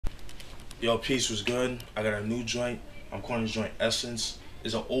Yo, peace was good. I got a new joint. I'm calling this joint Essence.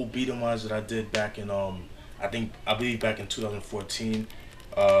 It's an old beat of mine that I did back in I believe back in 2014.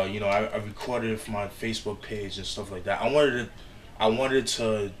 I recorded it for my Facebook page and stuff like that. I wanted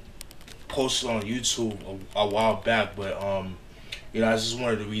to post it on YouTube a while back, but I just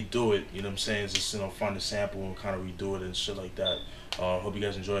wanted to redo it. You know what I'm saying? Just find a sample and kind of redo it and shit like that. Hope you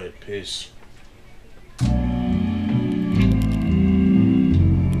guys enjoy it. Peace.